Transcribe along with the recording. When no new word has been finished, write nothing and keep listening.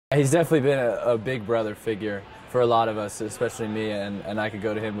He's definitely been a big brother figure for a lot of us, especially me, and I could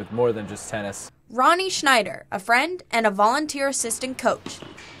go to him with more than just tennis. Ronnie Schneider, a friend and a volunteer assistant coach.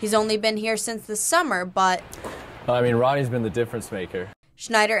 He's only been here since the summer, but I mean, Ronnie's been the difference maker.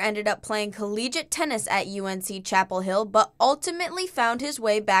 Schneider ended up playing collegiate tennis at UNC Chapel Hill, but ultimately found his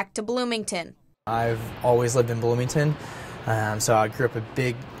way back to Bloomington. I've always lived in Bloomington, so I grew up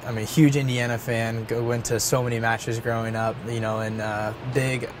I'm a huge Indiana fan. Went to so many matches growing up, and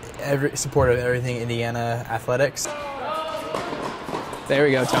support of everything Indiana athletics. There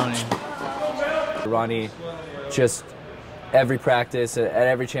we go, Tony. Ronnie, just every practice, at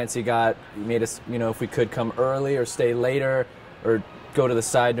every chance he got, he made us, if we could come early or stay later or go to the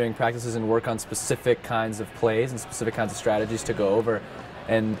side during practices and work on specific kinds of plays and specific kinds of strategies to go over.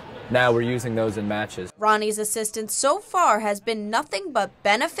 And now we're using those in matches. Ronnie's assistance so far has been nothing but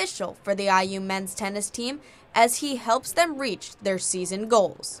beneficial for the IU men's tennis team as he helps them reach their season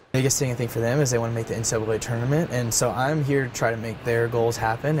goals. The biggest thing I think for them is they want to make the NCAA tournament, and so I'm here to try to make their goals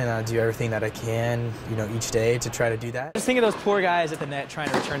happen, and I'll do everything that I can, each day to try to do that. Just think of those poor guys at the net trying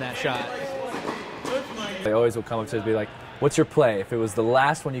to return that shot. They always will come up to us and be like, what's your play? If it was the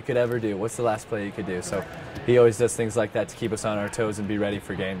last one you could ever do, what's the last play you could do? So he always does things like that to keep us on our toes and be ready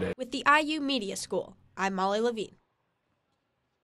for game day. With the IU Media School, I'm Molly Levine.